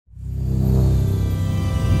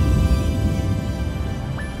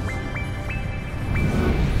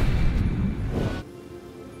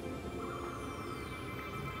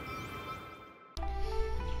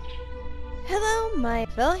my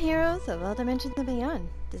fellow heroes of all dimensions and beyond.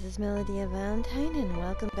 This is Melody of Valentine, and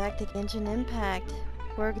welcome back to Genshin Impact.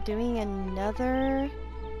 We're doing another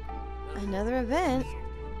event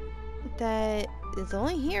that is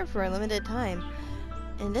only here for a limited time.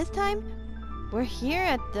 And this time, we're here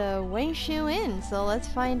at the Wengshu Inn, so let's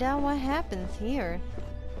find out what happens here.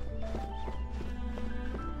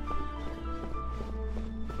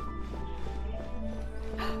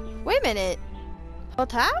 Wait a minute!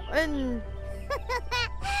 Hotel? And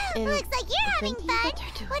looks like you're having fun.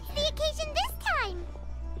 What's the occasion this time?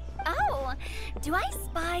 Oh, do I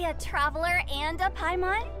spy a traveler and a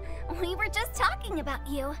Paimon? We were just talking about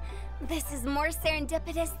you. This is more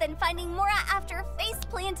serendipitous than finding Mora after face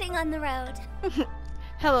planting on the road.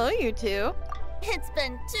 Hello, you two. It's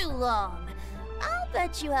been too long. I'll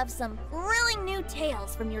bet you have some thrilling new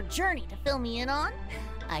tales from your journey to fill me in on.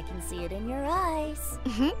 I can see it in your eyes.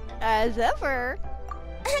 As ever.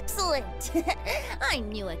 Excellent! I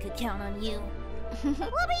knew I could count on you. What were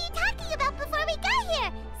you talking about before we got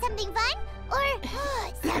here? Something fun? Or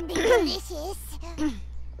something delicious?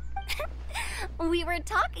 We were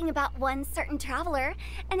talking about one certain traveler,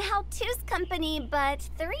 and how two's company, but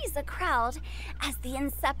three's a crowd, as the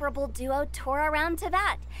inseparable duo tour around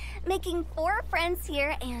Tibet, making 4 friends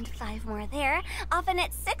here and 5 more there, often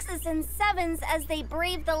at 6s and 7s as they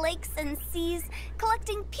brave the lakes and seas,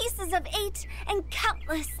 collecting pieces of 8 and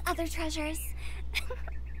countless other treasures.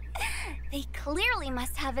 They clearly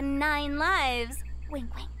must have 9 lives.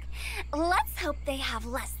 Wink, wink. Let's hope they have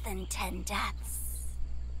less than 10 deaths.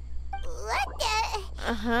 What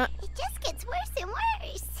the? It just gets worse and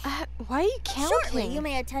worse. Why are you counting? Shortly, you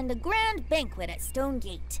may attend a grand banquet at Stone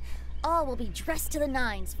Gate. All will be dressed to the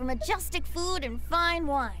nines for majestic food and fine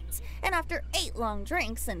wines. And after 8 long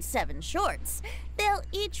drinks and 7 shorts, they'll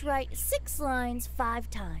each write 6 lines 5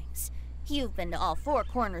 times. You've been to all 4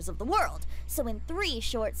 corners of the world, so in 3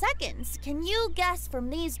 short seconds, can you guess from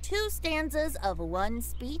these 2 stanzas of 1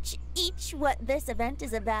 speech each what this event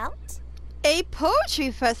is about? A poetry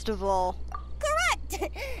festival.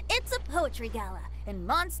 Correct! It's a poetry gala, and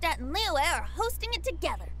Mondstadt and Liyue are hosting it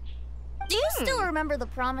together. Do you still remember the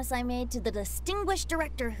promise I made to the distinguished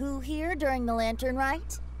director Hu here during the lantern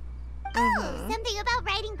rite? Oh, something about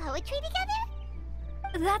writing poetry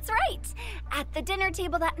together? That's right. At the dinner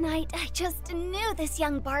table that night, I just knew this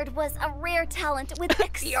young bard was a rare talent with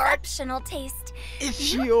exceptional taste. If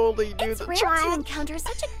she only knew it's the rare truth. to encounter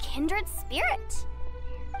such a kindred spirit.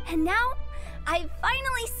 And now, I've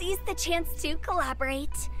finally seized the chance to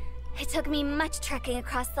collaborate. It took me much trekking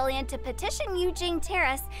across the land to petition Eugene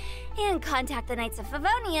Terrace and contact the Knights of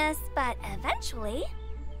Favonius, but eventually,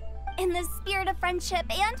 in the spirit of friendship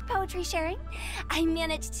and poetry sharing, I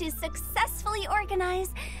managed to successfully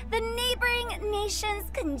organize the neighboring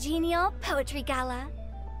nation's congenial poetry gala.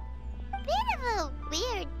 Bit of a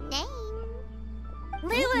weird name.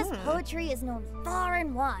 Liyue's poetry is known far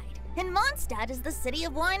and wide, and Mondstadt is the city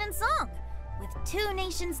of wine and song. With 2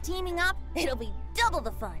 nations teaming up, it'll be double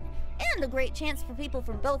the fun, and a great chance for people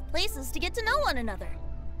from both places to get to know one another.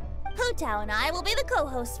 Hu Tao and I will be the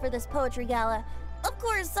co-hosts for this poetry gala. Of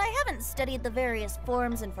course, I haven't studied the various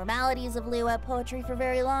forms and formalities of Liyue poetry for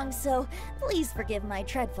very long, so please forgive my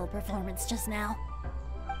dreadful performance just now.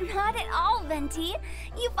 Not at all, Venti.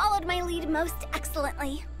 You followed my lead most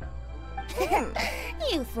excellently.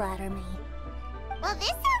 You flatter me. Well, this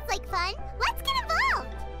sounds like fun. Let's get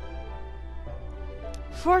involved!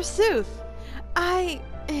 Forsooth, I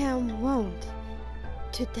am wont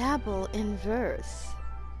to dabble in verse.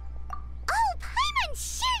 Oh, Paimon,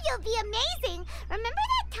 sure you'll be amazing! Remember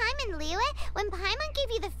that time in Liyue when Paimon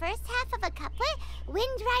gave you the first half of a couplet?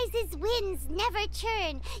 Wind rises, winds never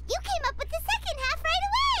churn. You came up with the second half right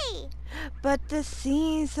away! But the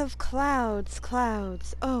seas of clouds,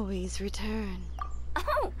 clouds always return.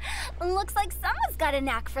 Oh, looks like someone's got a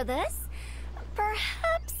knack for this.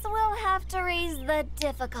 Perhaps we'll have to raise the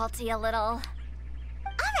difficulty a little.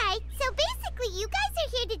 Alright, so basically you guys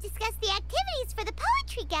are here to discuss the activities for the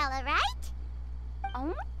poetry gala, right?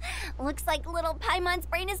 Oh, looks like little Paimon's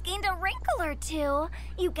brain has gained a wrinkle or 2.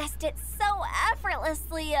 You guessed it so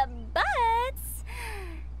effortlessly, but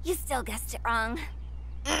you still guessed it wrong.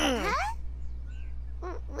 Huh?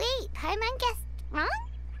 Wait, Paimon guessed wrong?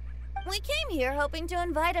 We came here hoping to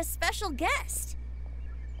invite a special guest.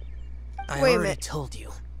 I Wait a already minute. told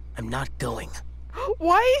you. I'm not going.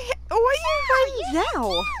 Why are you inviting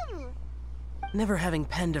Zhao? Too. Never having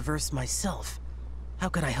penned a verse myself, how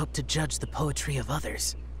could I hope to judge the poetry of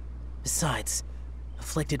others? Besides,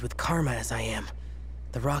 afflicted with karma as I am,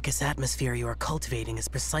 the raucous atmosphere you are cultivating is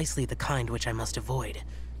precisely the kind which I must avoid,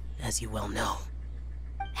 as you well know.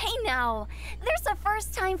 Hey now, there's a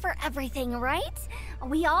first time for everything, right?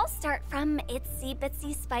 We all start from itsy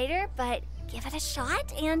bitsy spider, but give it a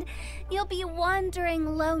shot and you'll be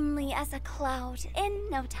wandering lonely as a cloud in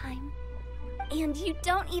no time. And you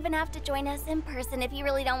don't even have to join us in person if you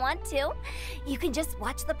really don't want to. You can just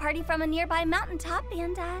watch the party from a nearby mountaintop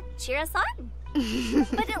and cheer us on.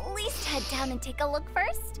 But at least head down and take a look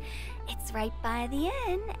first. It's right by the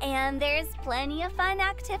inn, and there's plenty of fun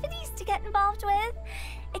activities to get involved with.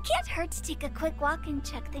 It can't hurt to take a quick walk and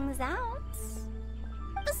check things out.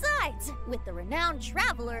 Besides, with the renowned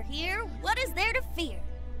traveler here, what is there to fear?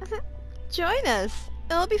 Join us.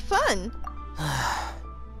 It'll be fun.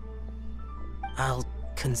 I'll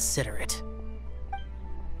consider it.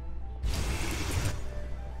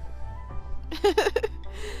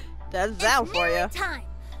 That's that for you. Time.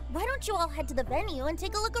 Why don't you all head to the venue and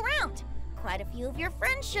take a look around? Quite a few of your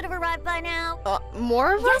friends should have arrived by now.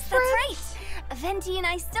 More of our Yes, friends? that's right. Venti and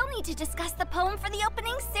I still need to discuss the poem for the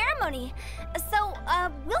opening ceremony. So,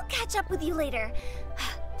 we'll catch up with you later.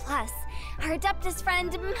 Plus, our Adeptus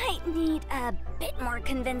friend might need a bit more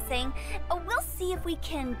convincing. We'll see if we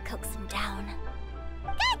can coax him down.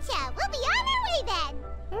 Gotcha! We'll be on our way then!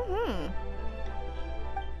 Mm-hmm.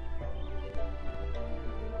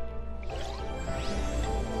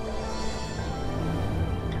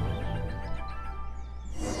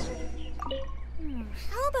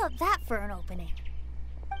 How about that for an opening?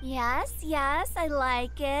 Yes, I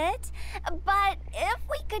like it. But if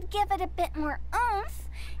we could give it a bit more oomph,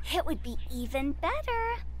 it would be even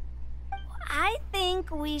better. I think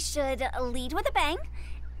we should lead with a bang,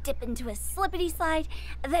 dip into a slippity slide,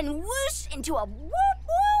 then whoosh into a whoop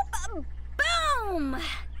whoop boom!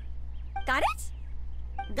 Got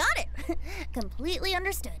it? Got it! Completely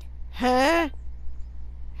understood. Huh?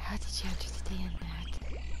 How did you understand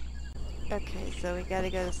that? Okay, so we gotta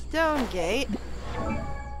go to Stone Gate.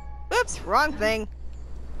 Oops, wrong thing.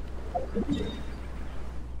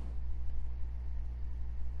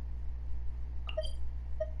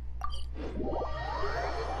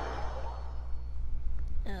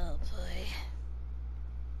 Oh boy.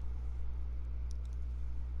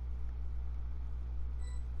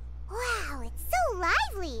 Wow, it's so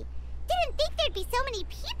lively! Didn't think there'd be so many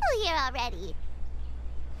people here already.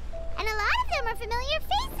 And a lot of them are familiar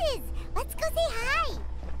faces. Let's go say hi.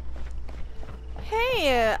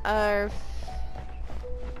 Hey,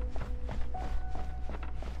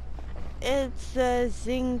 it's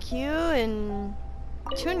Xingqiu and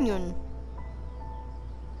Chunyun.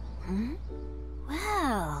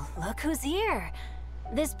 Well, look who's here.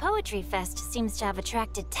 This poetry fest seems to have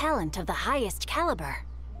attracted talent of the highest caliber.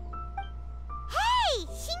 Hey,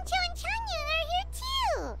 Xingqiu and Chunyun are here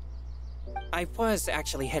too. I was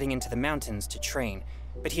actually heading into the mountains to train,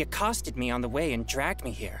 but he accosted me on the way and dragged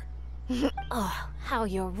me here. Oh, how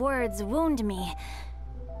your words wound me.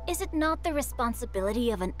 Is it not the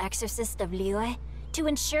responsibility of an exorcist of Liyue to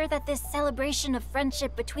ensure that this celebration of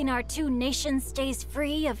friendship between our two nations stays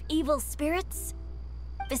free of evil spirits?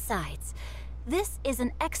 Besides, this is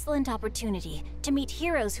an excellent opportunity to meet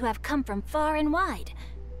heroes who have come from far and wide.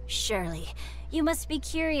 Surely, you must be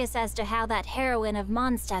curious as to how that heroine of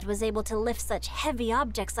Mondstadt was able to lift such heavy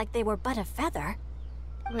objects like they were but a feather.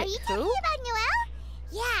 Wait, Are you who? talking about Noelle?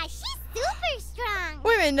 Yeah, she's super strong.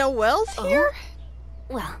 Wait a minute, Noelle's here?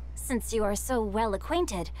 Well, since you are so well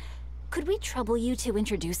acquainted, could we trouble you to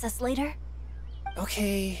introduce us later?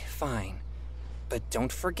 Okay, fine. But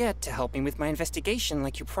don't forget to help me with my investigation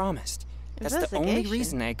like you promised. That's the only Investigation?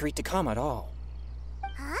 reason I agreed to come at all.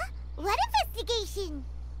 Huh? What investigation?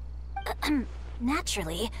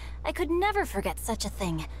 Naturally, I could never forget such a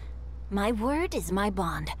thing. My word is my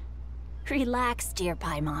bond. Relax, dear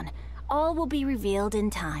Paimon. All will be revealed in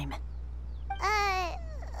time. Okay.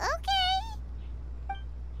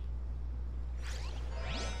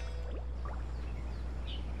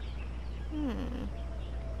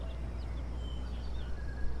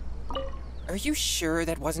 Are you sure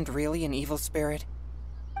that wasn't really an evil spirit?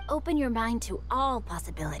 Open your mind to all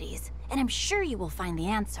possibilities, and I'm sure you will find the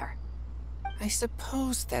answer. I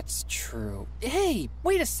suppose that's true. Hey,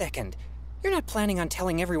 wait a second. You're not planning on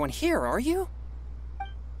telling everyone here, are you?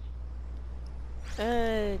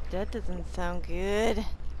 That doesn't sound good.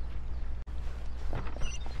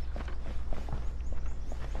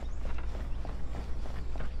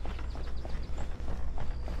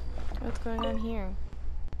 What's going on here?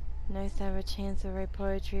 Nice to have a chance to write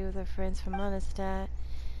poetry with our friends from Mondstadt.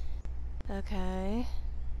 Okay.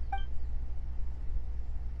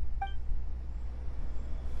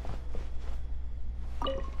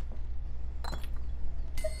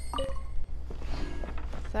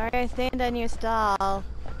 Sorry I stand on your stall.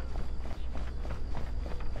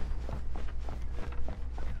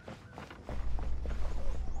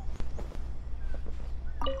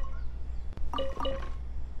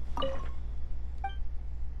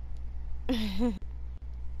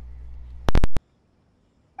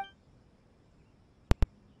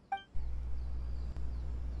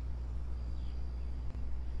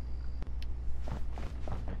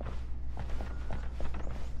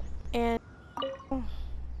 And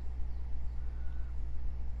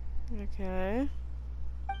okay.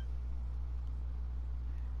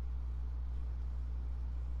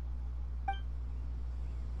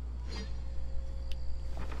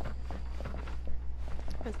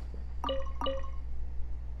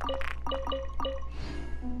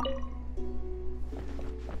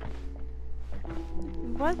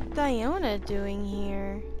 What's Diona doing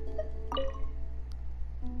here?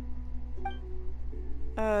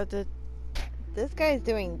 Oh, this guy's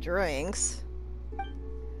doing drinks.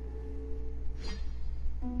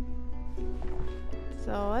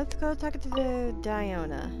 So let's go talk to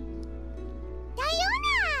Diona.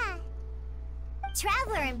 Diona!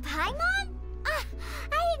 Traveler in Paimon? Ah,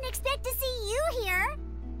 I didn't expect to see you here.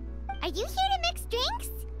 Are you here to mix drinks?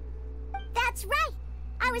 That's right.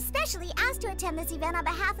 I was specially asked to attend this event on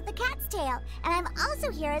behalf of the Cat's Tail, and I'm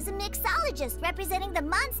also here as a mixologist representing the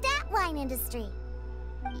Mondstadt wine industry.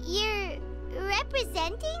 You're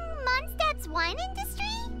representing Mondstadt's wine industry?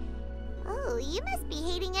 Oh, you must be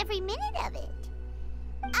hating every minute of it.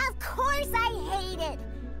 Of course I hate it!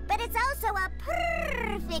 But it's also a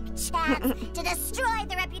perfect chance to destroy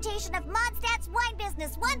the reputation of Mondstadt's wine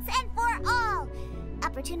business once and for all!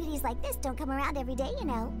 Opportunities like this don't come around every day, you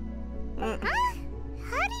know. Huh?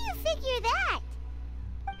 How do you figure that?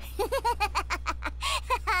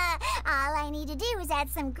 All I need to do is add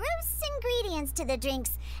some gross ingredients to the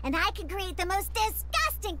drinks, and I can create the most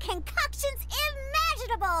disgusting concoctions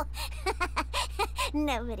imaginable!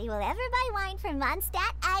 Nobody will ever buy wine from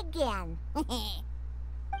Mondstadt again. Paimon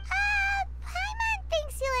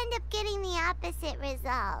thinks you'll end up getting the opposite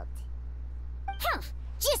result. Humph!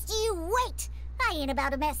 Just you wait! I ain't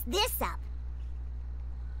about to mess this up.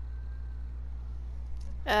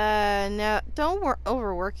 No, don't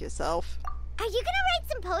overwork yourself. Are you gonna write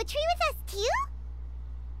some poetry with us too?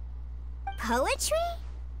 Poetry?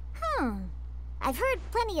 I've heard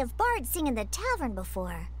plenty of bards sing in the tavern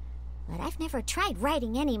before, but I've never tried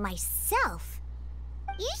writing any myself.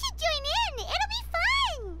 You should join in! It'll be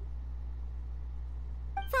fun!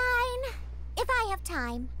 Fine, if I have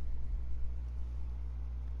time.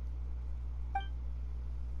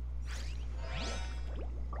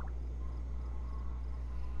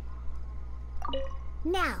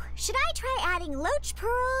 Now, should I try adding loach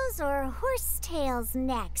pearls or horse tails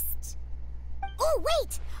next? Oh,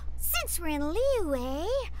 wait! Since we're in Liyue,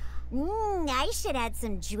 I should add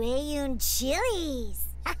some Jueyun chilies.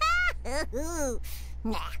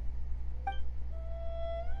 Nah.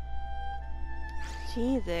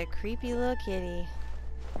 She's a creepy little kitty.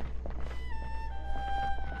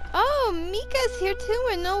 Oh, Mika's here too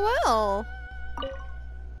and Noelle.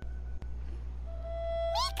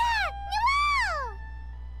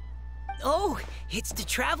 Oh, it's the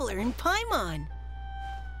Traveler in Paimon.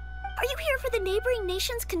 Are you here for the neighboring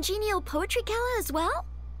nation's congenial poetry gala as well?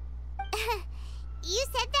 You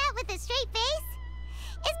said that with a straight face?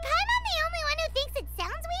 Is Paimon the only one who thinks it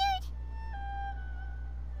sounds weird?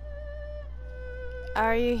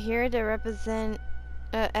 Are you here to represent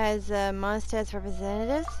as Mondstadt's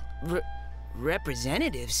representatives?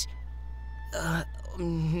 Representatives?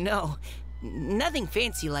 No. Nothing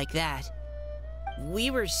fancy like that.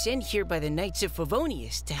 We were sent here by the Knights of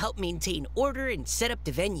Favonius to help maintain order and set up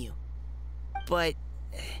the venue. But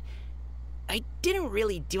I didn't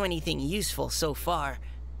really do anything useful so far.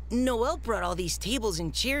 Noelle brought all these tables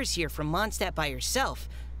and chairs here from Mondstadt by herself.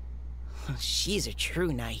 She's a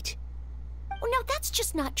true knight. Oh, no, that's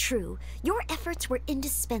just not true. Your efforts were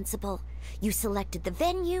indispensable. You selected the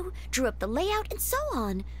venue, drew up the layout, and so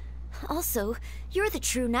on. Also, you're the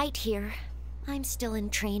true knight here. I'm still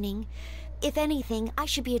in training. If anything, I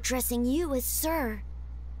should be addressing you as Sir.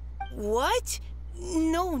 What?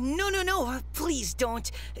 No. Please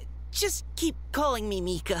don't. Just keep calling me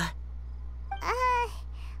Mika. Why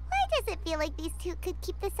does it feel like these two could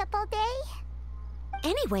keep this up all day?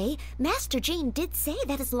 Anyway, Master Jane did say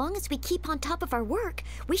that as long as we keep on top of our work,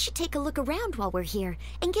 we should take a look around while we're here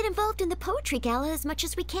and get involved in the poetry gala as much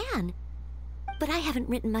as we can. But I haven't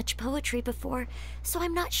written much poetry before, so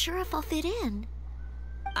I'm not sure if I'll fit in.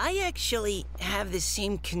 I actually have the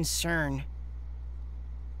same concern.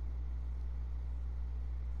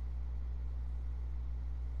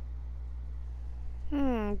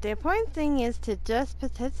 The important thing is to just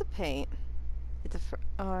participate.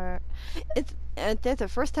 There's a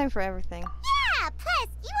first time for everything. Yeah, plus,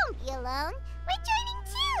 you won't be alone. We're joining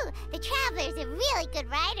too. The Traveler's a really good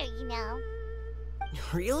writer, you know.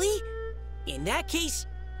 Really? In that case,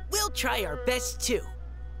 we'll try our best too.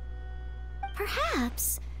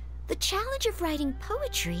 Perhaps the challenge of writing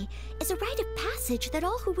poetry is a rite of passage that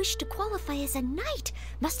all who wish to qualify as a knight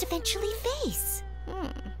must eventually face.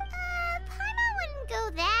 Paimon wouldn't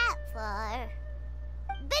go that far.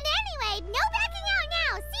 But anyway, no backing out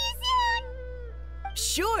now. See you soon.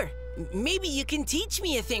 Sure, maybe you can teach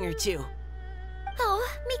me a thing or two. Oh,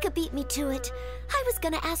 Mika beat me to it. I was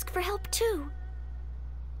gonna ask for help too.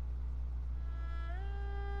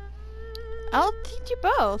 I'll teach you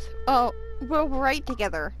both. Oh, we'll write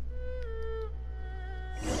together.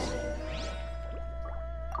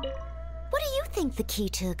 What do you think the key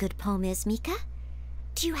to a good poem is, Mika?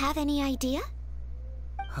 Do you have any idea?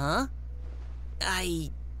 Huh?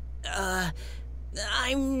 I'm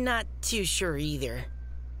not too sure either.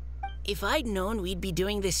 If I'd known we'd be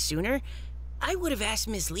doing this sooner, I would have asked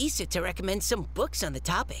Miss Lisa to recommend some books on the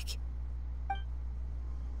topic.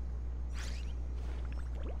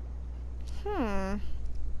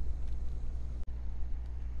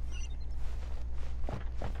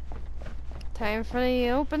 Time for the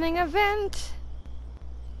opening event.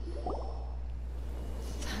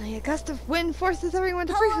 Suddenly, a gust of wind forces everyone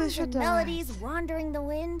to briefly Poems shut and down. melodies wandering the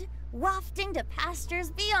wind, wafting to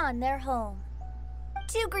pastures beyond their home.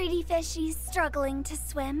 Two greedy fishies struggling to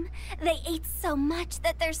swim. They ate so much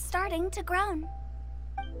that they're starting to groan.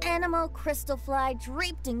 Animal crystal fly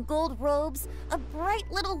draped in gold robes, a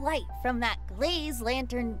bright little light from that glazed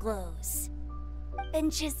lantern glows.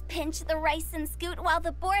 Benches pinch the rice and scoot while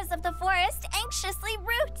the boars of the forest anxiously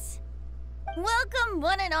root. Welcome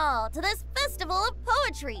one and all to this festival of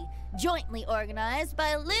poetry, jointly organized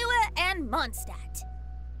by Lua and Mondstadt.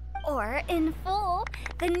 Or, in full,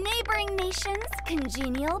 the neighboring nation's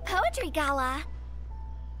congenial poetry gala.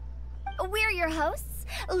 We're your hosts,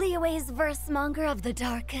 Liyue's verse-monger of the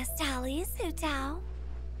darkest alleys, Hutao.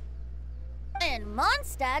 And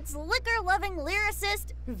Mondstadt's liquor-loving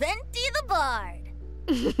lyricist, Venti the Bard.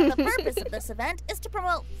 The purpose of this event is to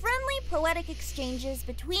promote friendly poetic exchanges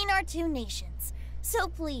between our two nations. So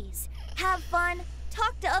please, have fun,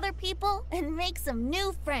 talk to other people, and make some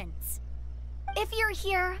new friends. If you're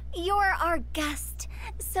here, you're our guest,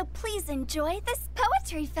 so please enjoy this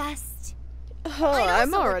poetry fest. Oh, I'd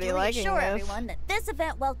I'm also already like to liking reassure this. everyone that this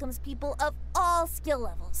event welcomes people of all skill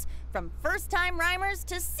levels, from first-time rhymers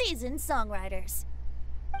to seasoned songwriters.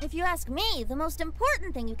 If you ask me, the most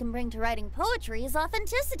important thing you can bring to writing poetry is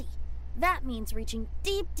authenticity. That means reaching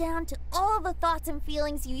deep down to all of the thoughts and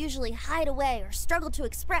feelings you usually hide away or struggle to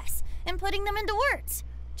express, and putting them into words,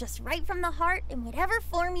 just right from the heart in whatever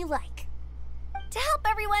form you like. To help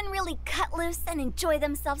everyone really cut loose and enjoy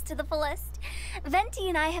themselves to the fullest, Venti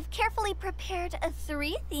and I have carefully prepared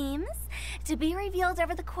 3 themes to be revealed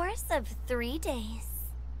over the course of 3 days.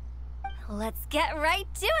 Let's get right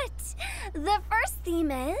to it. The first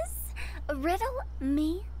theme is Riddle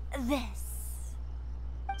Me This.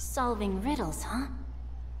 Solving riddles, huh?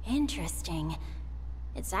 Interesting.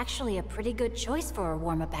 It's actually a pretty good choice for a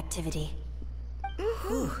warm-up activity.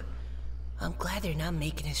 Whew. I'm glad they're not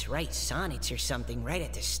making us write sonnets or something right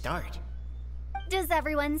at the start. Does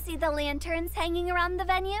everyone see the lanterns hanging around the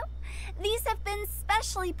venue? These have been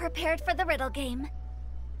specially prepared for the riddle game.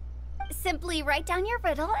 Simply write down your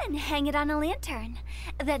riddle and hang it on a lantern.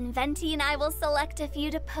 Then Venti and I will select a few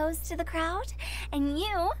to pose to the crowd, and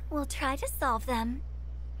you will try to solve them.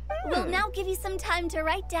 We'll now give you some time to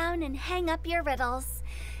write down and hang up your riddles.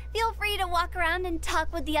 Feel free to walk around and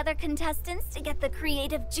talk with the other contestants to get the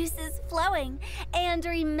creative juices flowing. And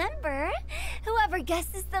remember, whoever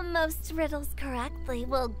guesses the most riddles correctly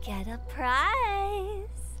will get a prize.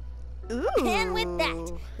 Ooh. And with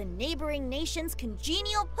that, the neighboring nation's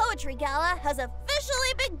congenial poetry gala has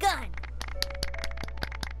officially begun.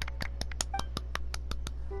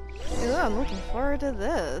 Ooh, I'm looking forward to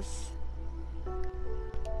this.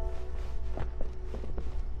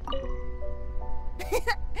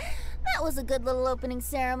 That was a good little opening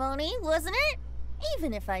ceremony, wasn't it?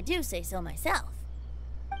 Even if I do say so myself.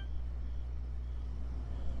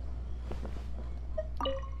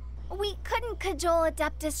 We couldn't cajole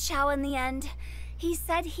Adeptus Chow in the end. He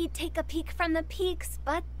said he'd take a peek from the peaks,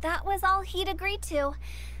 but that was all he'd agreed to.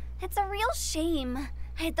 It's a real shame.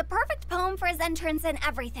 I had the perfect poem for his entrance and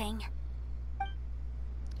everything.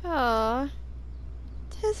 Aw,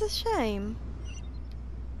 'tis a shame.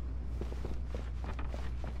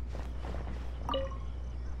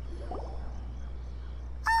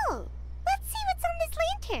 Oh, let's see what's on this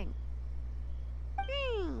lantern.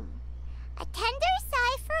 A tender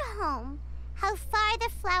sigh for home, how far the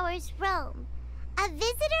flowers roam. A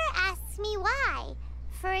visitor asks me why,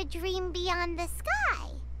 for a dream beyond the sky.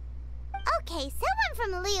 Okay, someone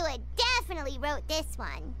from Liyue definitely wrote this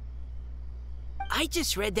one. I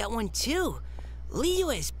just read that one too.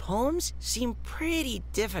 Liyue's poems seem pretty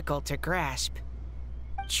difficult to grasp.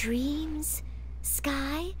 Dreams?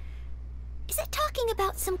 Sky? Is it talking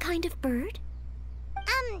about some kind of bird?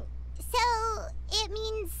 So it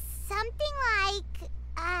means something like,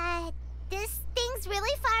 this thing's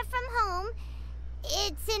really far from home.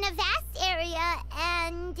 It's in a vast area,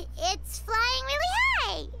 and it's flying really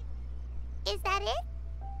high. Is that it?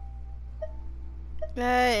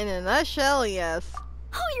 In a nutshell, yes.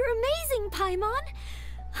 Oh, you're amazing, Paimon!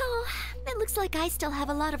 Oh, it looks like I still have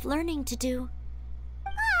a lot of learning to do.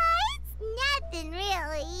 It's nothing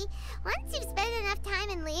really. Once you've spent enough time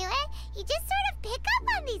in Liyue, you just sort of pick up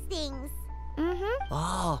on these things.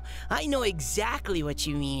 Oh, I know exactly what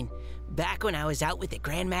you mean. Back when I was out with the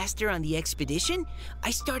Grandmaster on the expedition,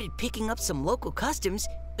 I started picking up some local customs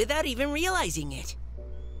without even realizing it.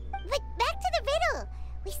 But back to the riddle.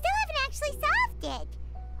 We still haven't actually solved it.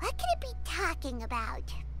 What could it be talking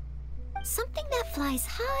about? Something that flies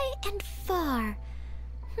high and far.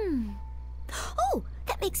 Oh,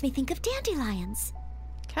 that makes me think of dandelions.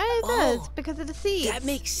 Kinda does, because of the seeds. That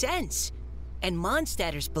makes sense. And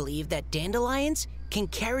Mondstadters believe that dandelions can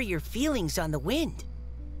carry your feelings on the wind.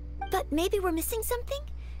 But maybe we're missing something?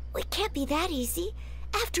 It can't be that easy.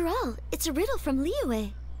 After all, it's a riddle from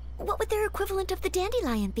Liyue. What would their equivalent of the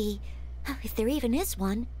dandelion be? If there even is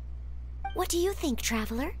one. What do you think,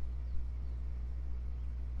 Traveler?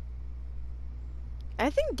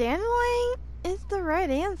 I think dandelion is the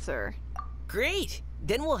right answer. Great!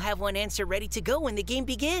 Then we'll have one answer ready to go when the game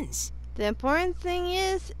begins. The important thing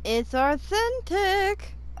is, it's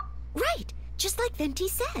authentic. Right, just like Venti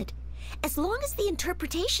said. As long as the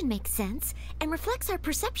interpretation makes sense and reflects our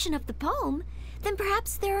perception of the poem, then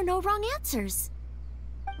perhaps there are no wrong answers.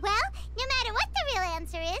 Well, no matter what the real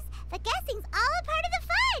answer is, the guessing's all a part of the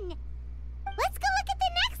fun. Let's go look at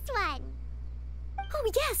the next one.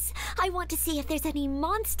 Oh yes, I want to see if there's any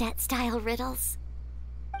Mondstadt-style riddles.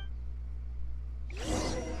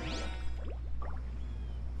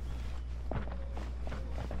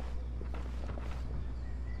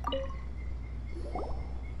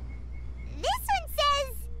 This one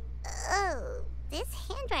says... Oh, this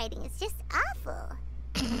handwriting is just awful.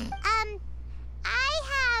 I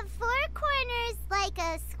have 4 corners like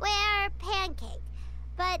a square pancake,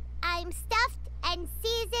 but I'm stuffed and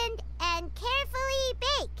seasoned and carefully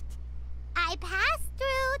baked. I pass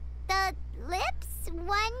through the lips 1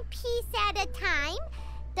 piece at a time.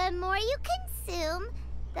 The more you consume,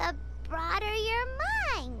 the broader your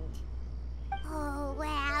mind. Oh,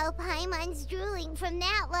 wow, Paimon's drooling from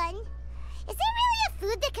that one. Is there really a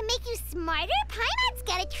food that can make you smarter? Paimon's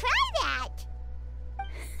gotta try that.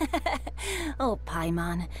 Oh,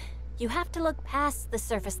 Paimon. You have to look past the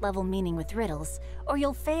surface-level meaning with riddles, or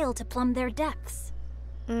you'll fail to plumb their depths.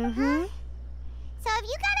 So have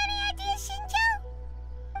you got any ideas,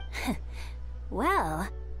 Shinjo? Well...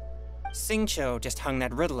 Xingqiu just hung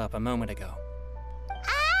that riddle up a moment ago.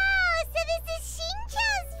 Oh, so this is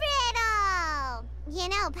Shinjo's riddle! You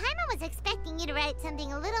know, Paimon was expecting you to write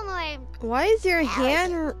something a little more... Why is your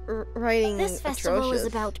handwriting This festival atrocious? is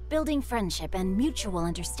about building friendship and mutual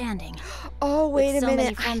understanding. Oh, wait With a so many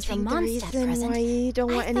minute. I friends think from the Mondstadt reason present, why you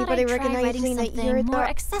don't want I thought anybody I'd try recognizing writing that something you're more the,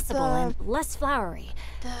 accessible and less flowery,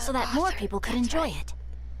 so that more author. people could That's enjoy right. it.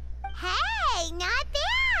 Hey, not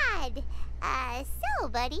bad! So,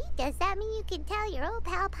 buddy, does that mean you can tell your old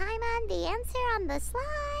pal Paimon the answer on the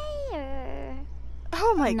sly, or...?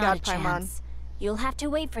 Oh my Not god, a Paimon. chance. You'll have to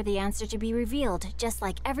wait for the answer to be revealed, just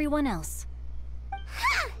like everyone else.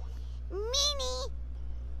 Ha! Meanie!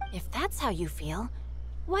 If that's how you feel,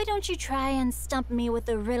 why don't you try and stump me with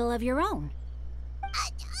a riddle of your own?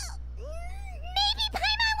 Maybe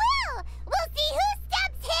Paimon will! We'll see who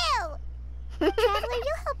stumps who! Traveler,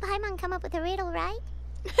 you help Paimon come up with a riddle, right?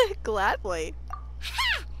 Gladly.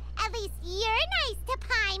 Ha! At least you're nice to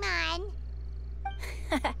Paimon.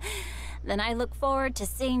 Then I look forward to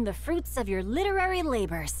seeing the fruits of your literary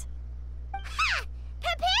labors. Ha!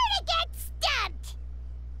 Prepare to get stumped!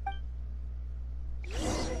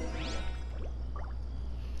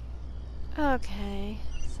 Okay,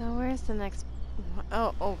 so where's the next...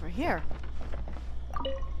 Oh, over here.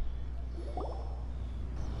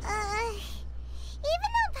 Even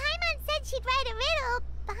though Paimon said she'd write a riddle,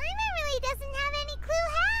 Paimon really doesn't have any clue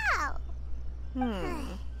how.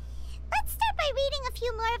 Let's start by reading a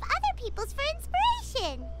few more of other people's for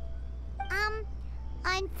inspiration.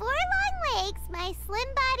 On 4 long legs, my slim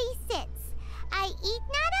body sits. I eat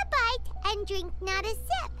not a bite and drink not a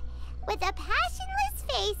sip. With a passionless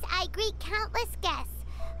face, I greet countless guests,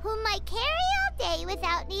 whom I carry all day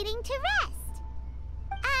without needing to rest.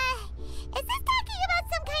 Is this talking about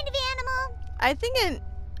some kind of animal? I think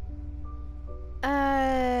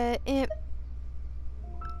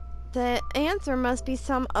the answer must be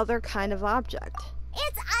some other kind of object.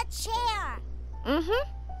 It's a chair. Mm-hmm.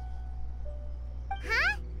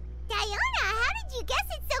 Huh? Diona, how did you guess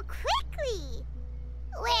it so quickly?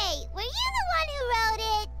 Wait, were you the one who wrote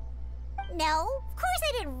it? No, of course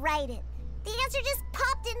I didn't write it. The answer just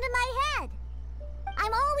popped into my head.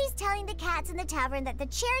 I'm always telling the cats in the tavern that the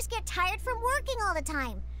chairs get tired from working all the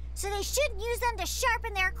time, so they shouldn't use them to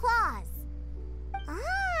sharpen their claws.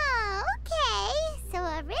 Oh, okay. So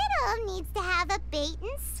a riddle needs to have a bait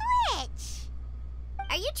and switch.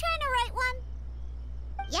 Are you trying to write one?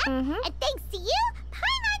 Yep, and thanks to you,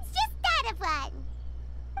 Paimon's just thought of one.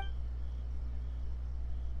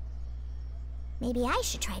 Maybe I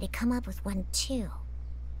should try to come up with one too.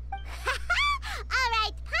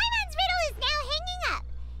 Alright, Paimon's riddle is now hanging up.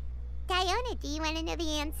 Diona, do you want to know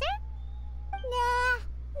the answer? Nah,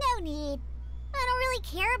 no need. I don't really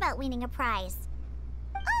care about winning a prize.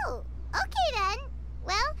 Oh, okay then.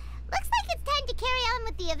 Well, looks like it's time to carry on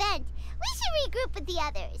with the event. We should regroup with the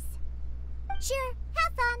others. Sure,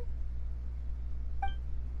 have fun.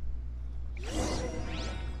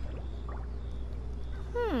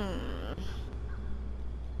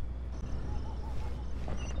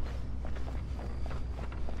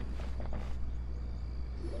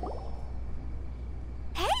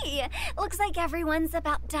 Hey, looks like everyone's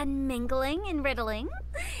about done mingling and riddling.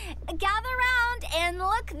 Gather round and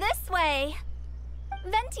look this way.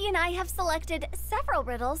 Venti and I have selected several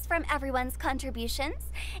riddles from everyone's contributions,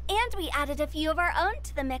 and we added a few of our own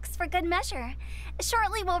to the mix for good measure.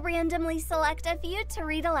 Shortly, we'll randomly select a few to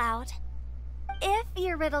read aloud. If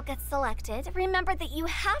your riddle gets selected, remember that you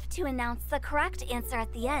have to announce the correct answer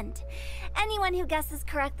at the end. Anyone who guesses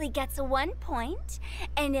correctly gets 1 point,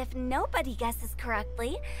 and if nobody guesses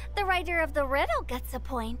correctly, the writer of the riddle gets a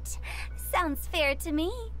point. Sounds fair to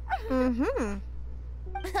me.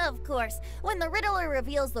 Of course, when the riddler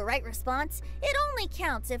reveals the right response, it only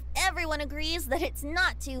counts if everyone agrees that it's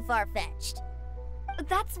not too far-fetched.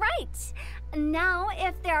 That's right. Now,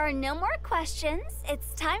 if there are no more questions,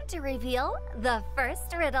 it's time to reveal the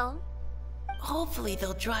first riddle. Hopefully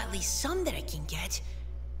they'll draw at least some that I can get.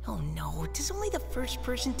 Oh no, does only the first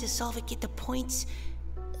person to solve it get the points?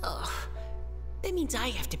 Ugh, that means I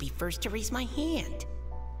have to be first to raise my hand.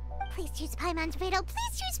 Please choose Paimon's riddle.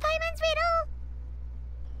 Please choose Paimon's riddle.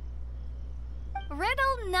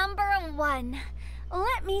 Riddle number 1.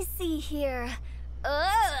 Let me see here.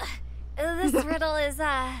 Ugh, this riddle is,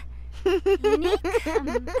 unique,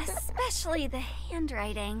 especially the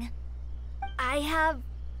handwriting. I have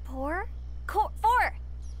four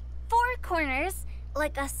corners,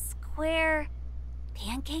 like a square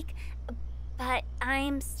pancake, but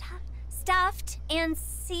I'm stuffed and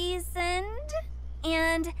seasoned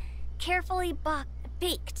and carefully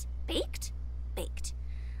baked. Baked.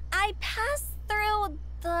 I pass through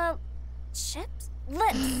the chips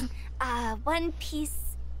lips, one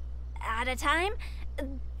piece at a time.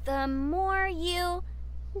 The more you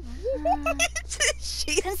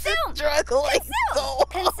She's consume, struggling so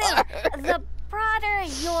hard. the broader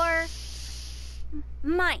your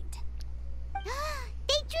mind.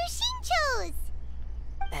 They drew Shinchos.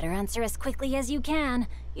 Better answer as quickly as you can.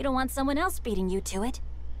 You don't want someone else beating you to it.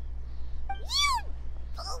 You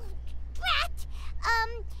brat.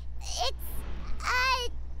 It's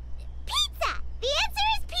pizza. The answer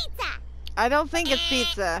is pizza. I don't think it's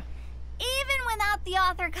pizza. Even without the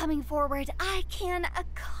author coming forward, I can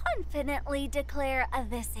confidently declare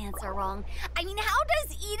this answer wrong. I mean, how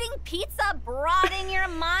does eating pizza broaden your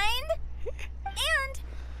mind? And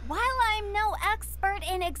while I'm no expert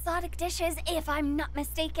in exotic dishes, if I'm not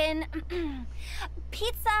mistaken,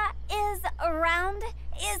 pizza is round,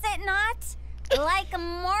 is it not? Like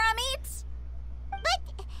mora meat? But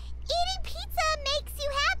eating pizza makes you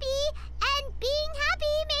happy, and being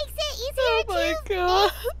happy makes it easier Oh my to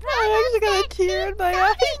god. I actually got a tear in my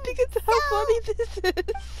eye solving. because of how So- funny this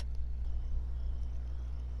is.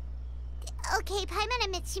 Okay, Paimon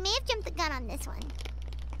admits she may have jumped the gun on this one.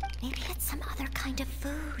 Maybe it's some other kind of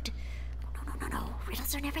food. No.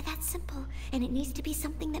 Riddles are never that simple, and it needs to be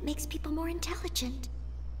something that makes people more intelligent.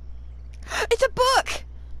 It's a book!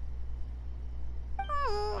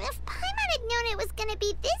 If Paimon had known it was gonna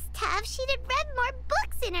be this tough, she'd have read more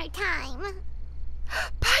books in her time.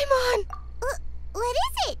 Paimon! What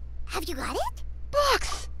is it? Have you got it?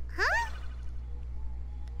 Books! Huh?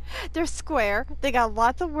 They're square. They got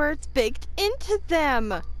lots of words baked into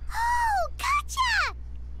them. Oh, gotcha!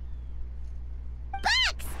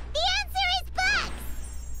 Books! The answer is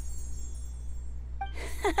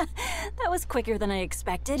books! That was quicker than I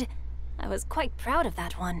expected. I was quite proud of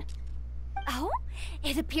that one. Oh,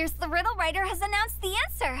 it appears the riddle writer has announced the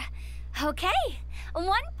answer. Okay, 1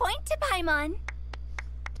 point to Paimon.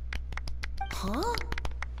 Huh?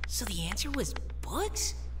 So the answer was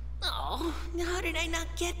bugs? Oh, how did I not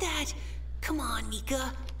get that? Come on,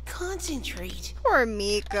 Mika. Concentrate. Poor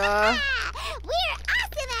Mika. Ah, we're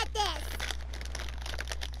awesome at this!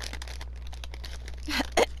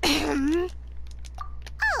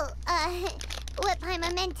 What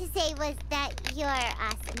Paimon meant to say was that you're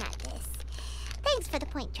awesome at this. Thanks for the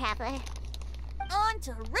point, Traveler. On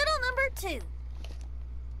to riddle number 2.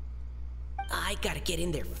 I gotta get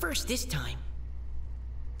in there first this time.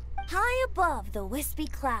 High above the wispy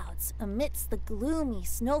clouds, amidst the gloomy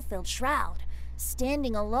snow-filled shroud,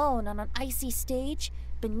 standing alone on an icy stage,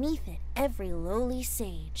 beneath it every lowly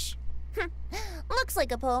sage. Looks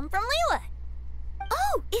like a poem from Liyue.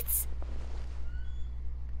 Oh, it's...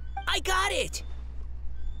 I got it!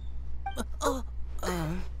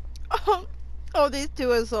 Oh, these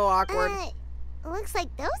two are so awkward. Looks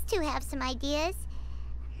like those two have some ideas.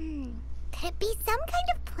 Could it be some kind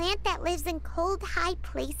of plant that lives in cold, high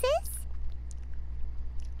places?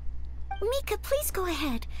 Mika, please go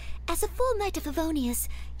ahead. As a full Knight of Favonius,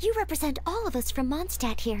 you represent all of us from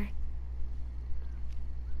Mondstadt here.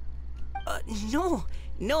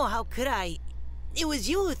 No, how could I? It was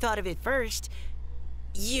you who thought of it first.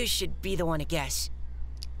 You should be the one to guess.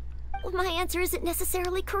 Well, my answer isn't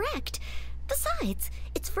necessarily correct. Besides,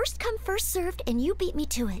 it's first come, first served, and you beat me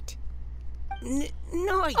to it.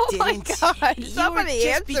 No, I Oh my didn't. God, You somebody were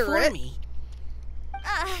just answer before it. me.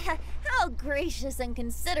 How gracious and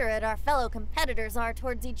considerate our fellow competitors are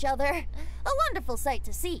towards each other. A wonderful sight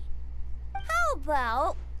to see. How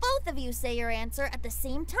about both of you say your answer at the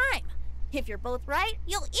same time? If you're both right,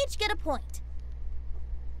 you'll each get a point.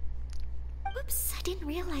 Whoops, I didn't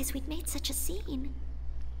realize we'd made such a scene.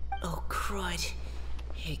 Oh, crud.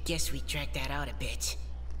 I guess we dragged that out a bit.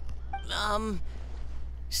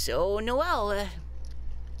 So, Noelle,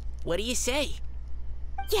 what do you say?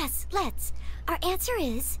 Yes, let's. Our answer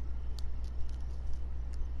is...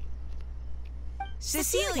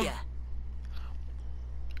 Cecilia!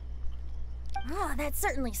 Oh, that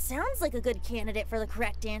certainly sounds like a good candidate for the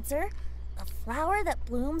correct answer. A flower that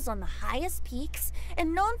blooms on the highest peaks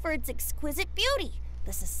and known for its exquisite beauty.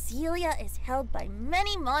 The Cecilia is held by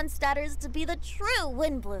many Mondstadters to be the true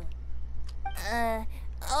wind bloom.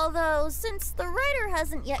 Although, since the writer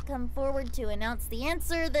hasn't yet come forward to announce the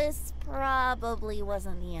answer, this probably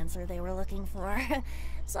wasn't the answer they were looking for.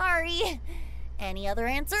 Sorry. Any other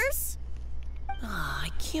answers? Oh, I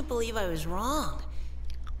can't believe I was wrong.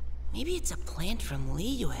 Maybe it's a plant from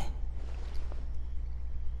Liyue.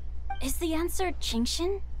 Is the answer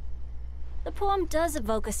Qingshin? The poem does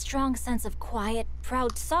evoke a strong sense of quiet,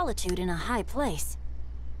 proud solitude in a high place.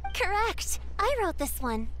 Correct. I wrote this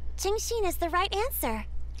one. Qingshin is the right answer.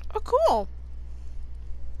 Oh, cool.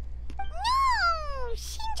 No!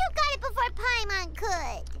 Shinjo got it before Paimon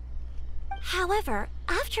could. However,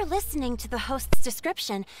 after listening to the host's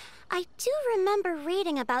description, I do remember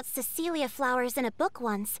reading about Cecilia flowers in a book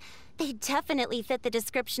once. They definitely fit the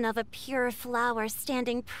description of a pure flower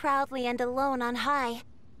standing proudly and alone on high.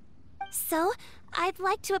 So, I'd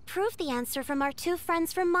like to approve the answer from our two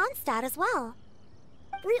friends from Mondstadt as well.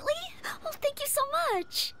 Really? Oh, thank you so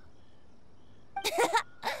much.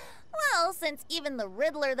 Well, since even the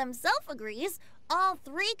Riddler themselves agrees, all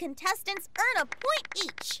 3 contestants earn a point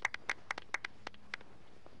each.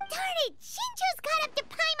 Darn it! Shinjo's got up to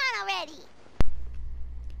Paimon already!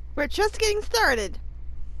 We're just getting started.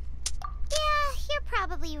 Yeah, you're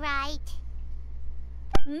probably right.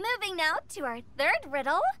 Moving now to our third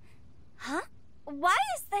riddle. Huh? Why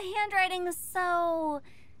is the handwriting so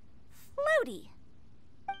floaty?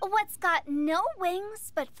 What's got no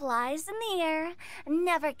wings but flies in the air,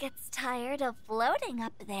 never gets tired of floating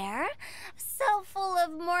up there. So full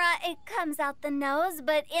of mora it comes out the nose,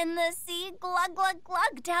 but in the sea, glug glug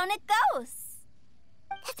glug, down it goes.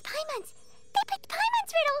 That's Paimon's. They picked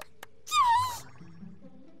Paimon's riddle.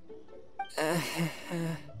 Yay!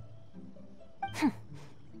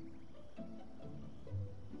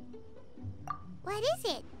 What is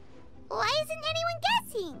it? Why isn't anyone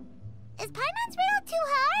guessing? Is Paimon's riddle too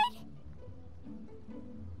hard?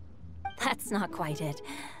 That's not quite it.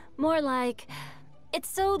 More like, it's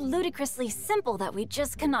so ludicrously simple that we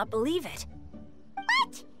just cannot believe it.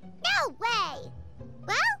 What? No way!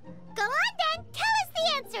 Well, go on then. Tell us the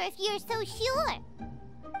answer if you're so sure.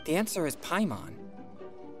 The answer is Paimon.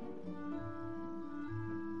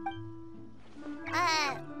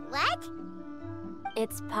 What?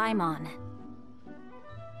 It's Paimon.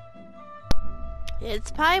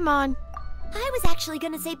 It's Paimon. I was actually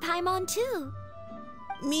gonna say Paimon too.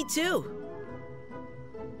 Me too.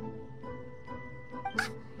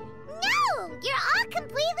 No! You're all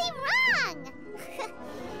completely wrong!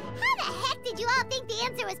 How the heck did you all think the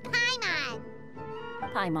answer was Paimon?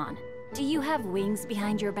 Paimon, do you have wings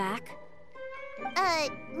behind your back?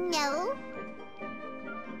 No.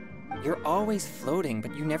 You're always floating,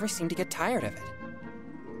 but you never seem to get tired of it.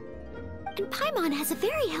 And Paimon has a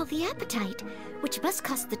very healthy appetite, which must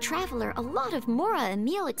cost the traveler a lot of mora and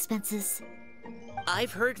meal expenses.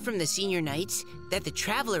 I've heard from the senior knights that the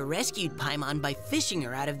traveler rescued Paimon by fishing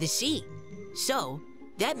her out of the sea. So,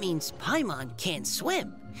 that means Paimon can't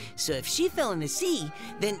swim. So if she fell in the sea,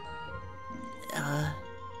 then...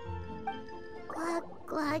 Glug,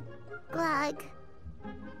 glug, glug.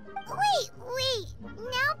 Wait!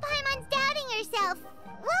 Now Paimon's doubting herself.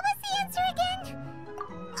 What was the answer again?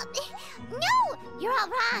 No! You're all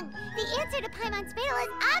wrong. The answer to Paimon's riddle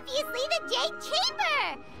is obviously the Jade Chamber!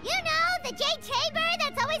 You know, the Jade Chamber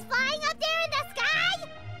that's always flying up there in the sky?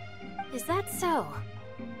 Is that so?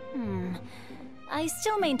 I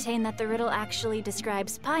still maintain that the riddle actually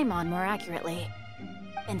describes Paimon more accurately.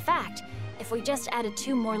 In fact, if we just added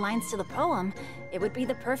 2 more lines to the poem, it would be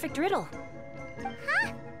the perfect riddle.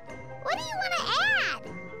 Huh? What do you want to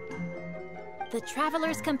add? The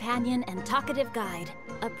traveler's companion and talkative guide,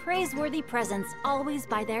 a praiseworthy presence always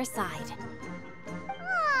by their side.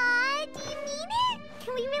 Aw, do you mean it?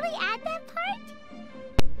 Can we really add that part?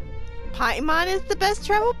 Paimon is the best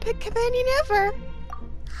travel companion ever.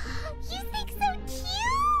 You think so too?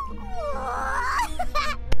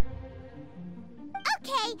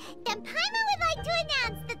 Okay, then Paimon would like to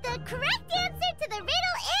announce that the correct answer to the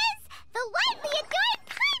riddle is the widely adored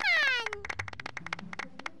Paimon!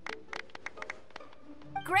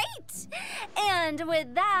 Great! And with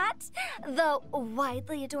that, the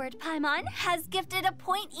widely adored Paimon has gifted a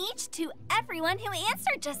point each to everyone who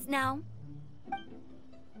answered just now.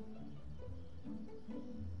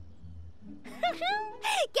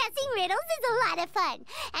 Guessing riddles is a lot of fun.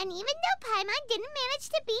 And even though Paimon didn't manage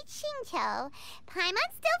to beat Shinto,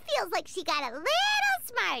 Paimon still feels like she got a little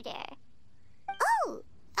smarter. Oh,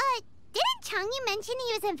 didn't Changyu mention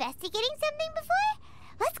he was investigating something before?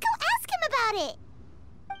 Let's go ask him about it.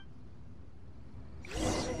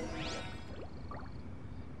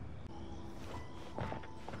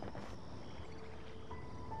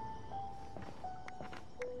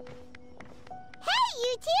 Hey,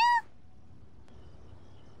 you two!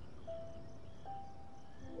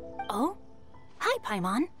 Oh? Hi,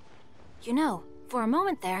 Paimon. You know, for a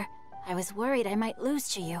moment there, I was worried I might lose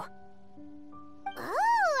to you. Oh,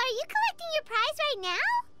 are you collecting your prize right now?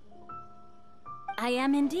 I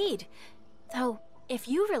am indeed. Though, if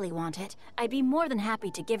you really want it, I'd be more than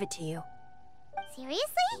happy to give it to you.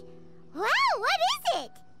 Seriously? Wow, what is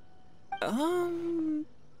it?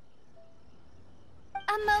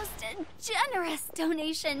 A most generous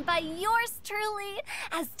donation by yours truly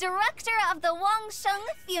as director of the Wangsheng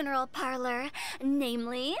Funeral Parlor.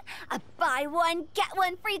 Namely, a buy one, get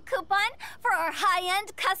one free coupon for our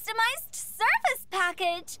high-end customized service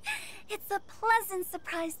package. It's a pleasant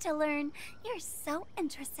surprise to learn you're so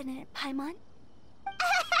interested in it, Paimon.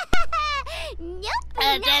 Nope,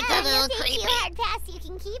 That's a little you'll take creepy. you hard pass, you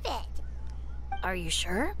can keep it. Are you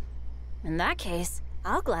sure? In that case,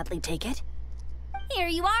 I'll gladly take it. Here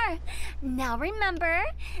you are. Now remember,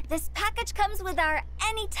 this package comes with our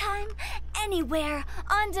anytime, anywhere,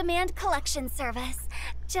 on-demand collection service.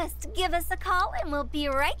 Just give us a call and we'll be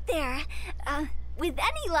right there. With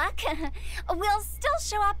any luck, we'll still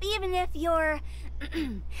show up even if you're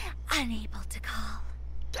unable to call.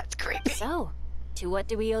 That's creepy. So, to what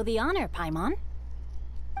do we owe the honor, Paimon?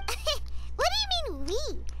 What do you mean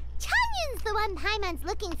we? Changyun's the one Paimon's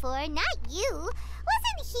looking for, not you.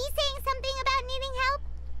 Wasn't he saying something about needing help?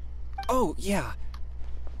 Oh, yeah.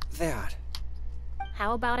 That.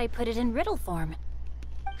 How about I put it in riddle form?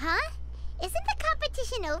 Huh? Isn't the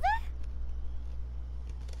competition over?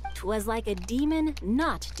 'Twas like a demon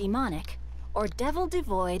not demonic, or devil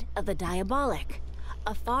devoid of the diabolic.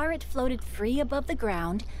 Afar it floated free above the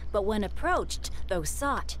ground, but when approached, though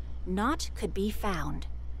sought, naught could be found.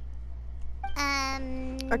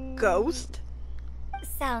 A ghost?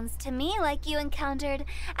 Sounds to me like you encountered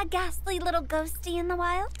a ghastly little ghostie in the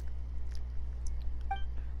wild.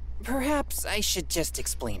 Perhaps I should just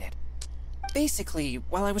explain it. Basically,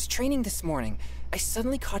 while I was training this morning, I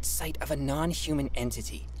suddenly caught sight of a non-human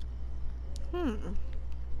entity.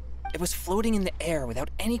 It was floating in the air without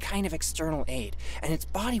any kind of external aid, and its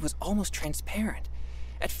body was almost transparent.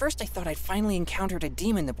 At first I thought I'd finally encountered a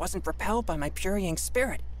demon that wasn't repelled by my pure yang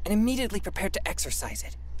spirit, and immediately prepared to exorcise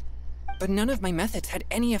it. But none of my methods had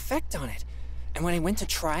any effect on it. And when I went to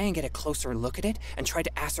try and get a closer look at it and tried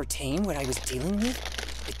to ascertain what I was dealing with,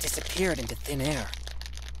 it disappeared into thin air.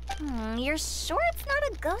 You're sure it's not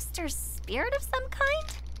a ghost or spirit of some kind?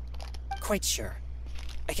 Quite sure.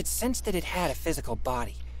 I could sense that it had a physical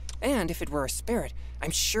body, and if it were a spirit,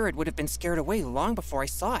 I'm sure it would have been scared away long before I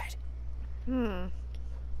saw it.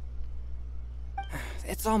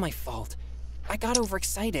 It's all my fault. I got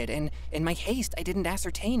overexcited, and in my haste, I didn't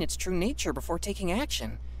ascertain its true nature before taking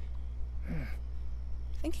action.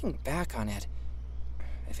 Thinking back on it,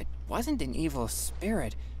 if it wasn't an evil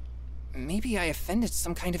spirit, maybe I offended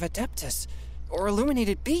some kind of adeptus or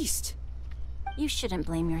illuminated beast. You shouldn't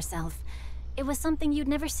blame yourself. It was something you'd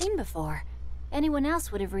never seen before. Anyone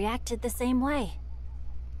else would have reacted the same way.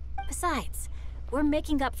 Besides, we're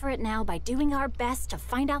making up for it now by doing our best to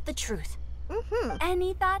find out the truth.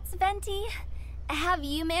 Any thoughts, Venti? Have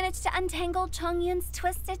you managed to untangle Chongyun's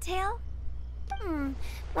twisted tail?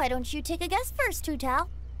 Why don't you take a guess first, Tutao?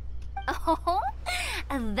 Oh,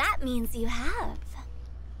 that means you have.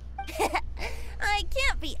 I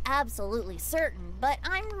can't be absolutely certain, but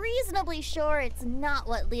I'm reasonably sure it's not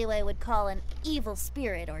what Liyue would call an evil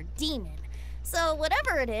spirit or demon. So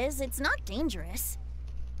whatever it is, it's not dangerous.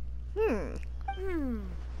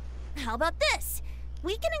 How about this?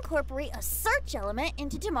 We can incorporate a search element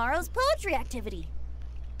into tomorrow's poetry activity.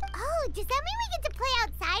 Oh, does that mean we get to play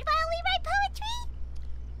outside while we write poetry?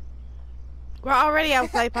 We're already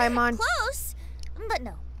outside, Paimon. Close, but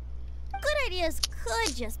no. Good ideas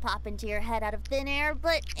could just pop into your head out of thin air,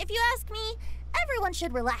 but if you ask me, everyone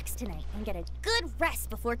should relax tonight and get a good rest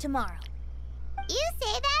before tomorrow. You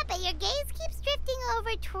say that, but your gaze keeps drifting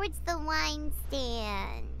over towards the wine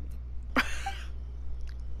stand.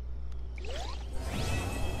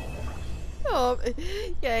 Oh,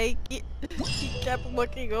 yeah, he kept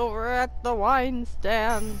looking over at the wine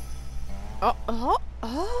stand. Oh.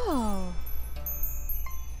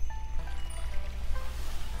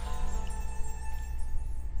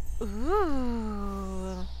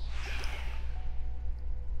 Ooh.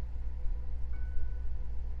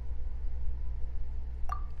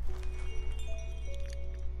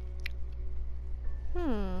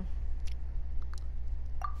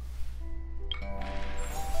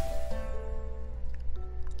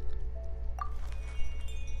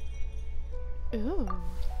 Ooh.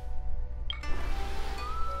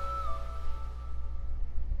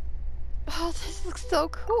 Oh, this looks so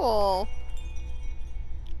cool.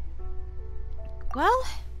 Well,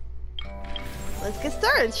 let's get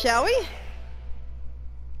started, shall we?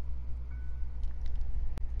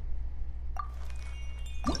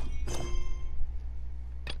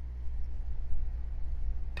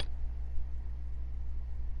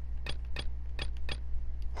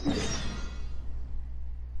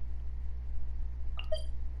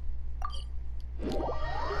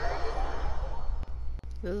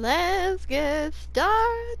 Let's get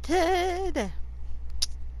started.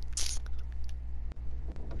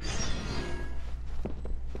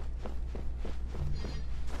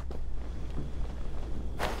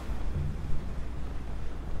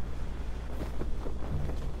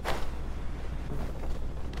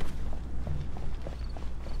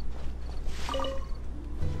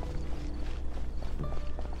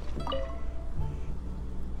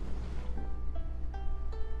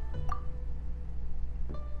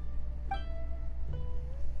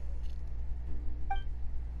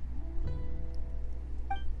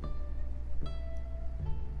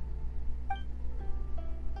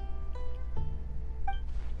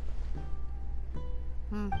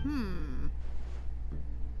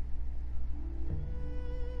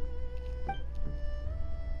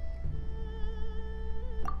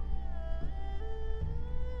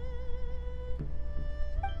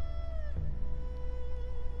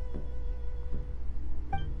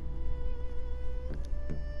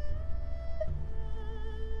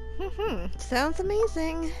 Sounds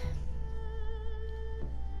amazing.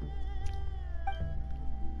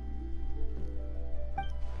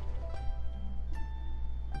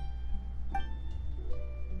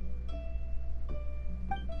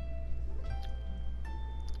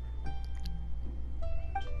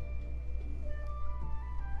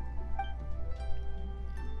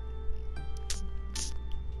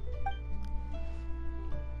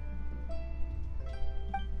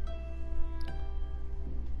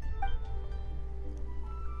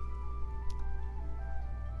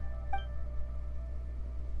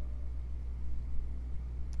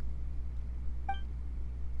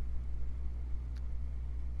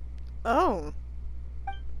 Oh.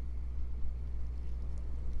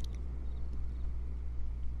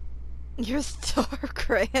 You're still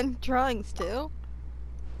grand drawings too?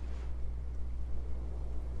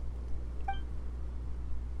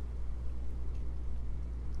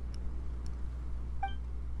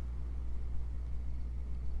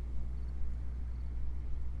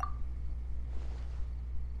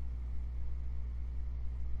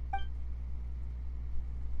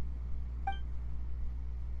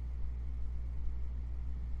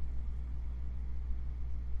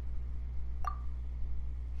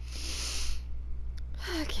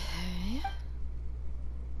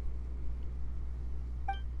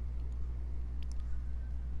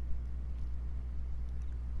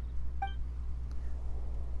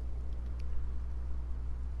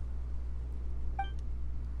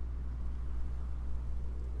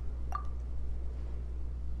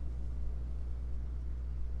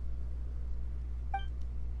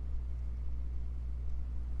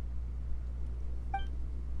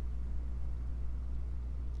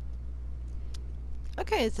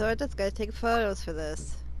 Okay, so I just gotta take photos for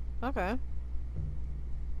this. Okay.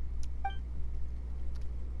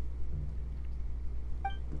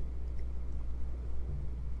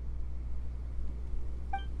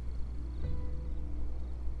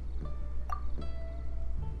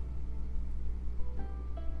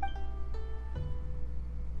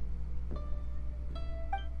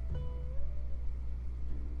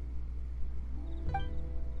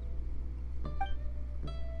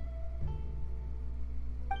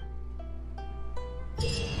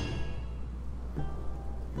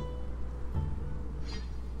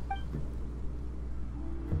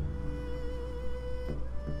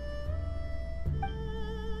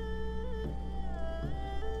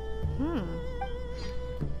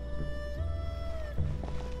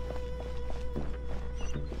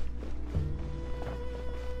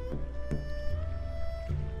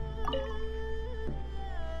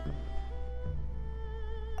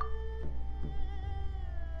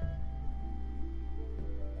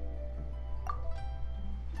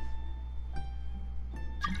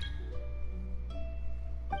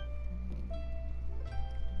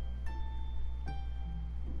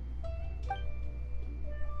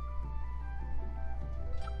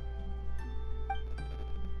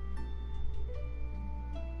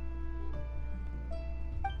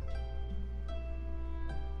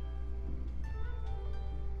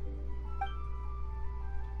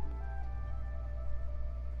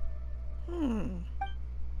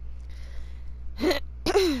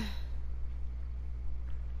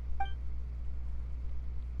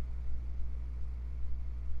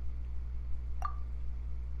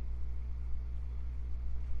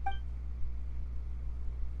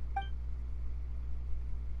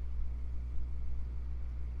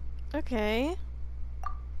 Okay.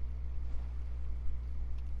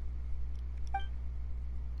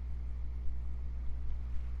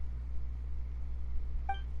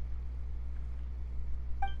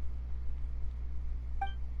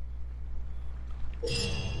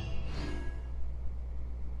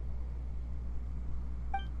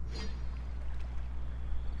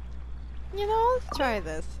 You know, let's try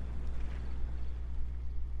this.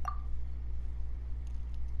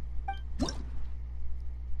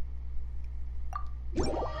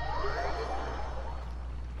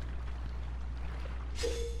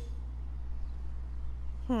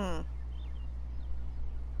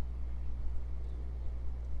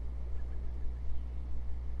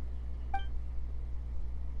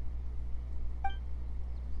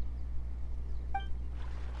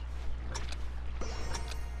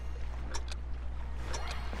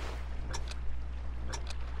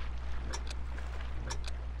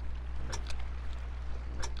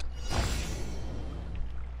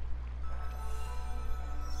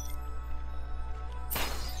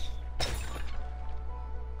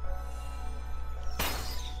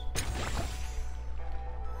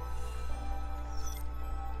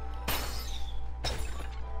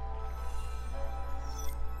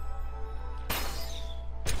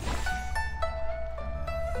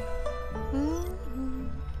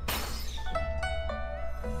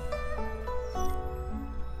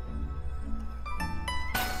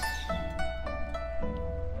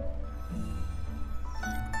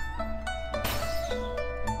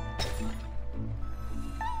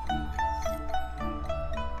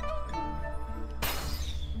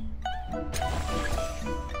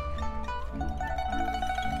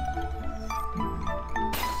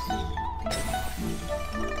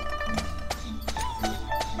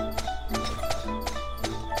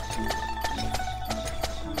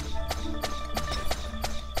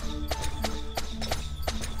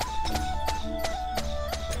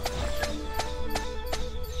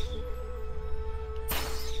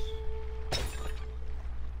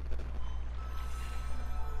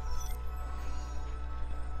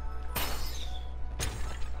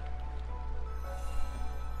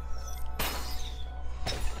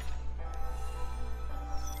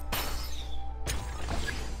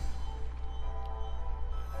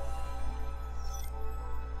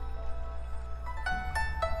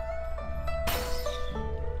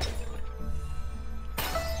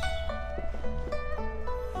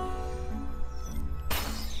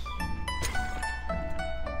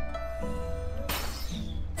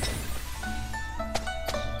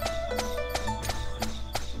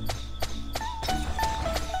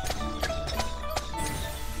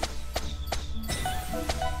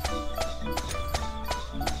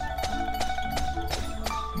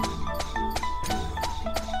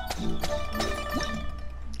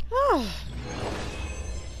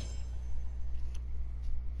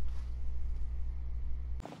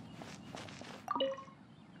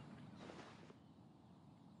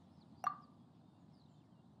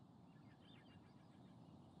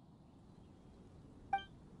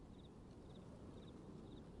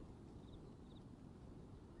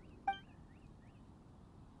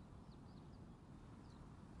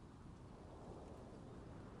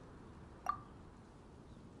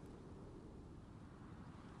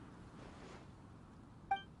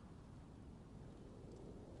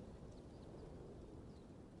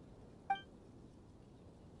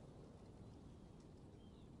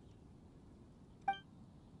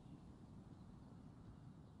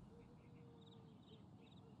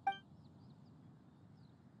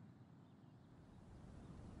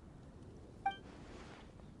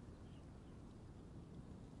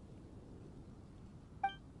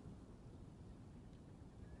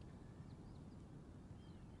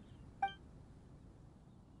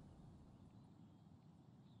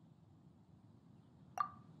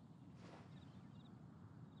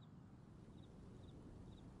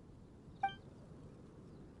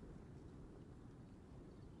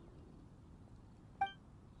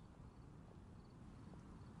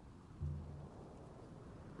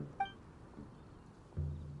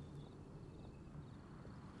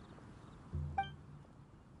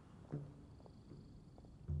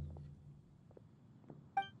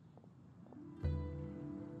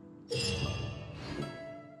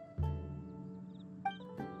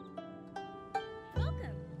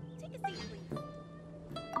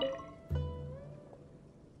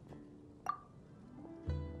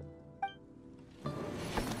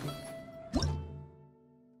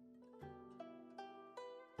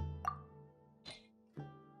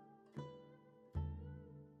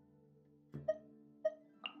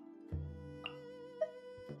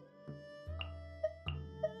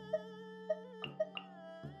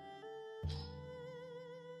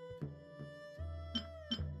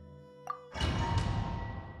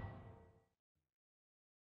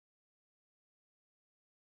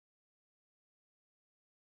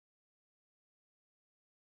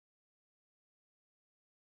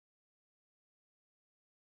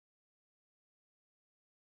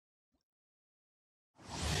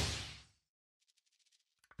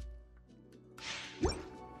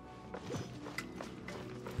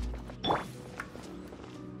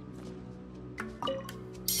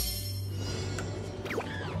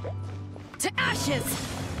 inches.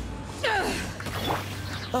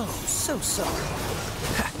 Oh, so sorry.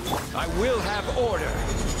 I will have order.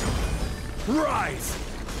 Rise!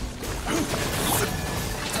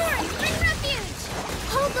 Taurus, bring refuge!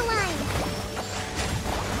 Hold the line!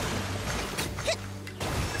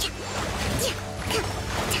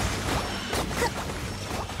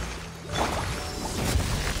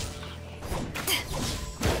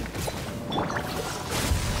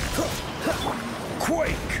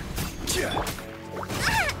 Quake!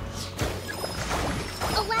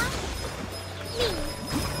 Allow me.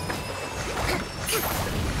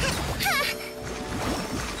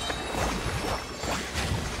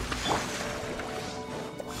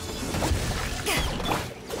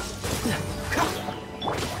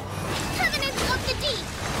 Covenant of the Deep.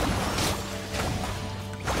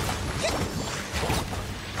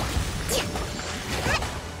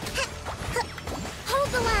 Hold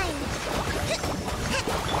the line.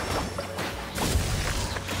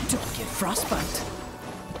 Don't get frostbite.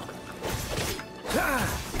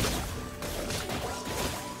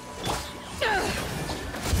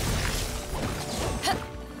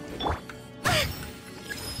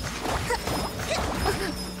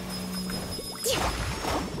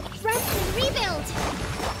 Rest and rebuild.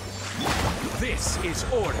 This is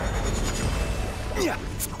order.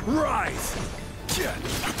 Rise!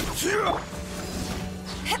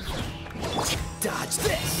 Dodge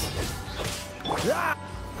this.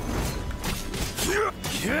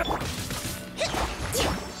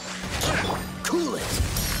 Cool it.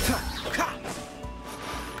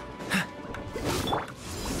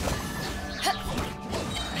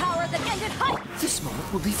 Power that ended height. This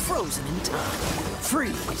moment will be frozen in time.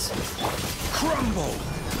 Freeze. Crumble!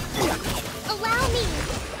 Allow me.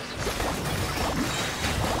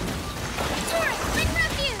 Taurus, bring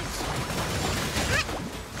refuge.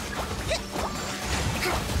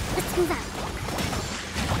 Let's move out.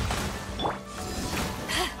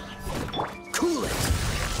 Cool it.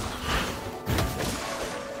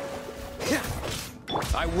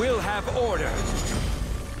 I will have order.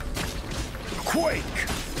 Quake!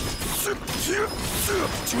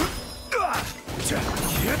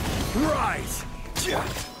 Rise!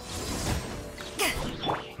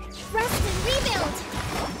 Rest and rebuild.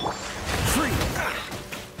 Free.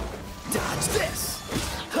 Dodge this.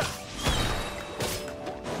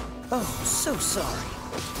 Oh, so sorry.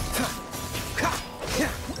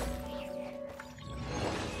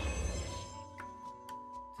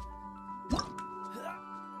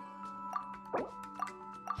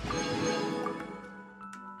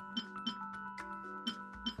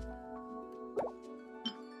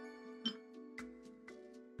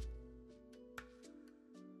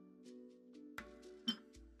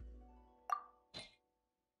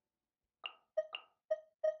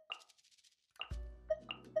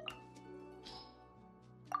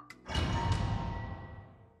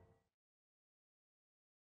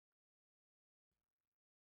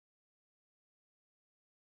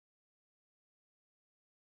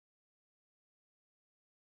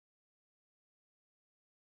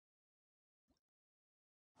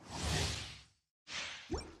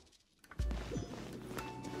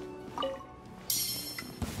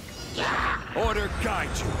 Order guide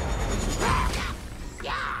you.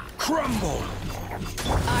 Crumble!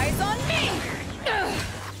 Eyes on me.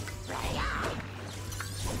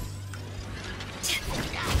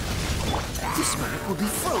 This moment will be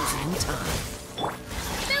frozen in time.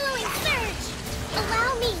 Billowing surge.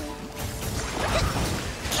 Allow me.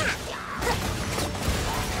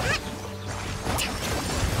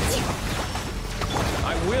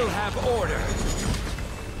 I will have order.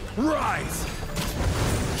 Rise!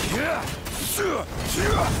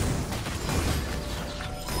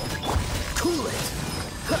 Cool it.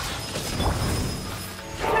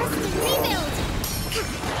 Rest and rebuild.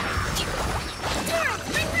 Taurus,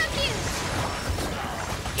 bring refuge.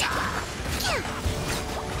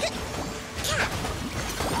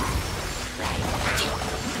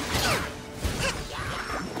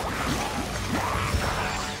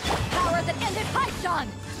 Power that ended height, John.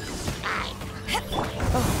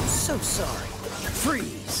 Oh, so sorry.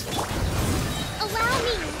 Freeze. Allow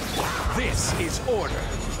me. This is order.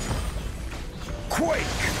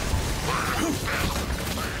 Quake!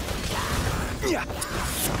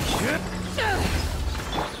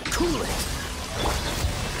 Cool it.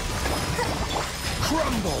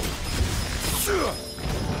 Crumble!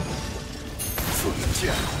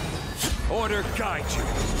 Order guide you.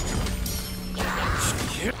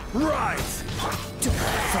 Rise! Don't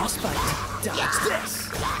let frostbite. Dodge this.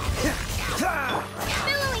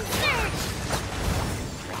 Billowing surge.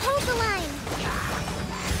 Hold the line.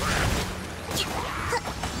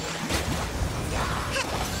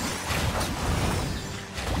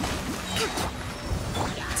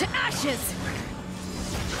 To ashes!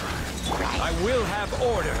 I will have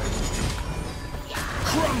order.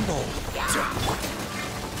 Crumble!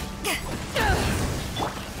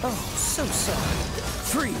 Oh, so sorry.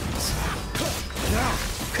 Freeze!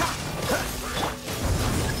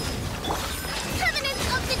 Covenants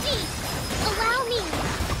of the Deep! Allow me!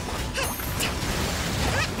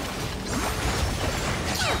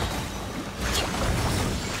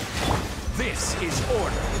 This is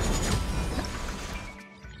order.